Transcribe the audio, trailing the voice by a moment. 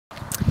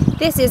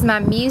This is my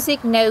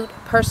Music Note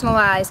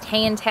personalized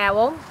hand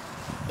towel.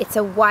 It's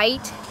a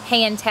white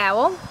hand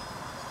towel.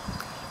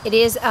 It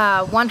is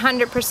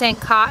 100%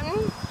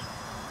 cotton.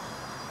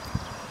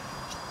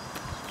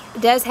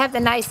 It does have the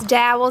nice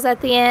dowels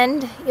at the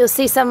end. You'll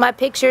see some of my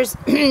pictures.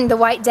 The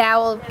white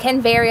dowel can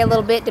vary a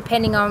little bit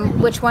depending on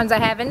which ones I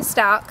have in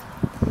stock,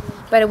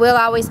 but it will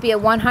always be a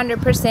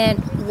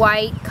 100%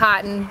 white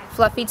cotton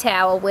fluffy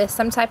towel with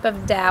some type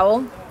of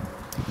dowel.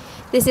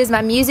 This is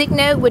my Music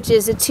Note, which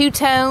is a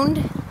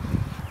two-toned.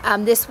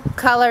 This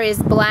color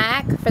is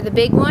black for the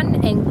big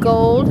one and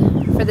gold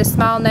for the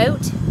small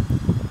note.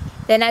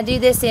 Then I do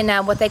this in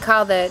what they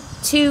call the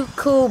Too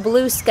Cool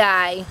Blue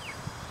Sky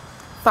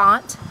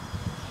font,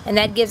 and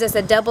that gives us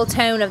a double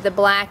tone of the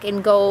black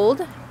and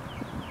gold.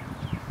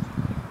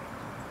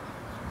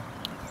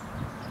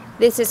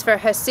 This is for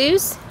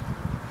Jesus.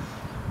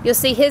 You'll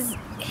see his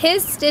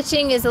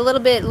stitching is a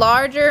little bit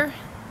larger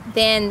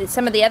than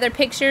some of the other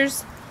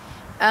pictures.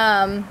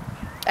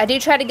 I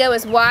do try to go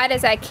as wide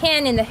as I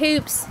can in the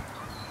hoops.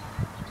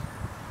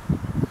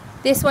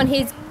 This one,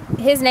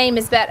 his name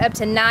is about up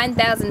to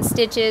 9,000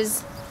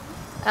 stitches.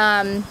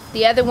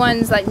 The other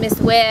ones, like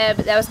Miss Webb,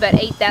 that was about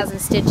 8,000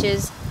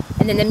 stitches.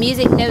 And then the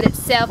Music Note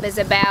itself is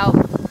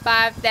about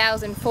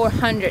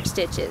 5,400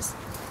 stitches.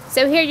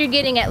 So here you're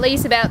getting at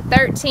least about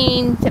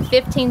 13 to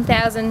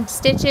 15,000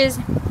 stitches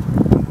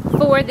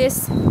for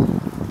this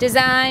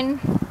design.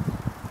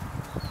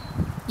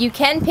 You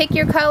can pick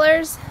your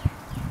colors.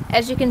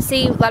 As you can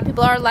see, a lot of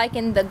people are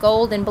liking the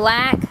gold and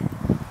black.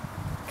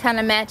 Kind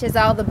of matches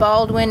all the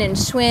Baldwin and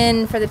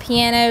Schwinn for the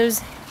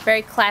pianos.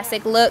 Very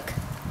classic look.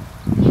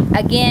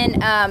 Again,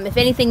 if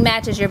anything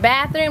matches your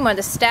bathroom or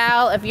the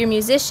style of your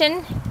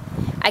musician,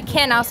 I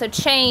can also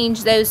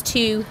change those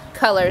two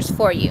colors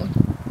for you.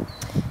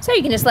 So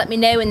you can just let me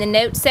know in the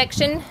notes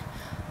section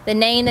the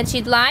name that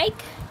you'd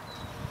like.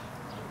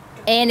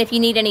 And if you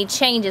need any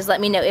changes,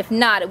 let me know. If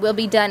not, it will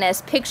be done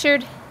as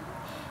pictured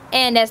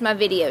and as my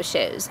video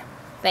shows.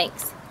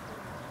 Thanks.